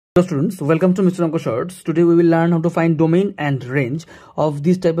Hello students, welcome to Mr. Anko Shorts. Today we will learn how to find domain and range of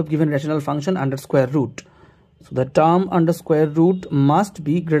this type of given rational function under square root. So the term under square root must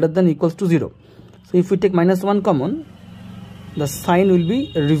be greater than or equals to 0. So if we take -1 common, the sign will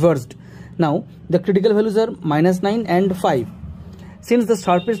be reversed. Now the critical values are -9 and 5. Since the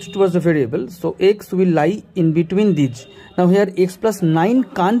sharpest was a variable, so x will lie in between these. Now here x plus 9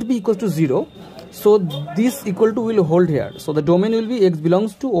 can't be equal to 0. So this equal to will hold here. So the domain will be x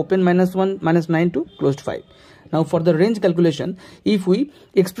belongs to open -1 -9 to closed 5. Now for the range calculation, if we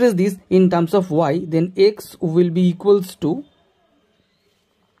express this in terms of y, then x will be equals to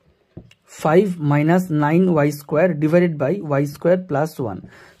 5 minus 9y square divided by y square plus 1.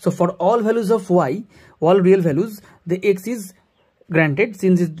 So for all values of y, all real values, the x is granted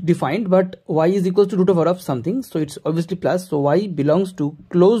since it's defined, but y is equals to root over of something, so it's obviously plus, so y belongs to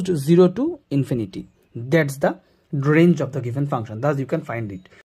closed 0 to infinity. That's the range of the given function. Thus you can find it.